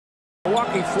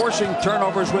Milwaukee forcing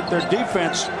turnovers with their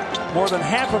defense. More than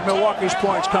half of Milwaukee's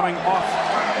points coming off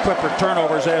Clipper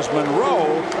turnovers as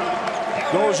Monroe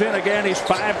goes in again. He's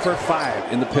 5 for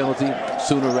 5. In the penalty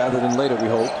sooner rather than later, we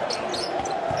hope.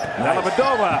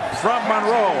 Dellavedova from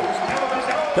Monroe.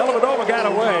 Dellavedova got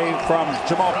away from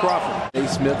Jamal Crawford. A.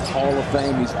 Smith, Hall of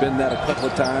Fame. He's been that a couple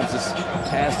of times. This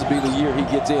has to be the year he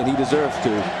gets in. He deserves to.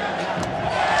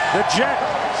 The Jet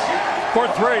for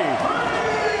 3.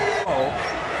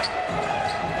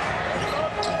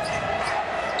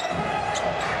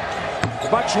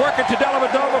 The Bucks work it to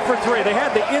Dellavedova for 3. They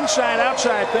had the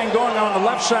inside-outside thing going on the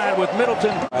left side with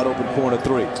Middleton. Wide open corner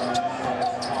 3.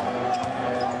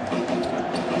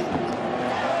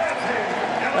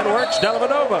 That works.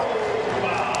 Dellavedova.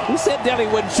 Who said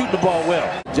Delly wasn't shooting the ball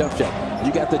well? Jump shot.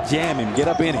 You got to jam him, get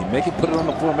up in him, make him put it on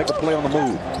the floor, make a play on the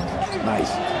move.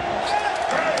 Nice.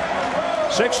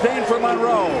 16 for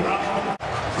Monroe.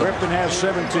 Griffin has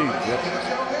 17.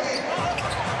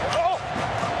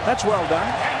 That's well done.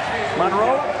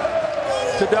 Monroe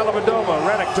to Dellavedova.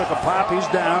 Redick took a pop. He's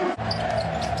down.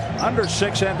 Under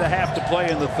 6.5 to play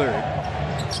in the third.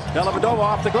 Dellavedova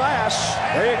off the glass.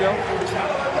 There you go.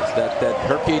 That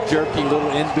herky-jerky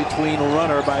little in-between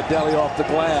runner by Delly off the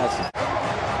glass.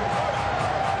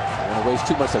 Don't waste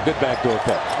too much. A good backdoor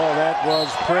cut. Oh, that was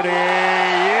pretty.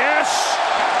 Yes!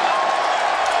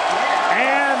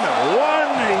 And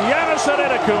one Giannis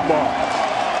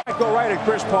Antetokounmpo. Go right at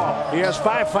Chris Paul. He has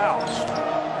 5 fouls.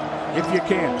 If you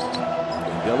can.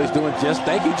 Delly's doing just.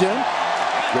 Thank you, Jim.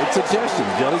 Great suggestion.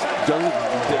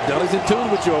 Delly's in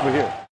tune with you over here.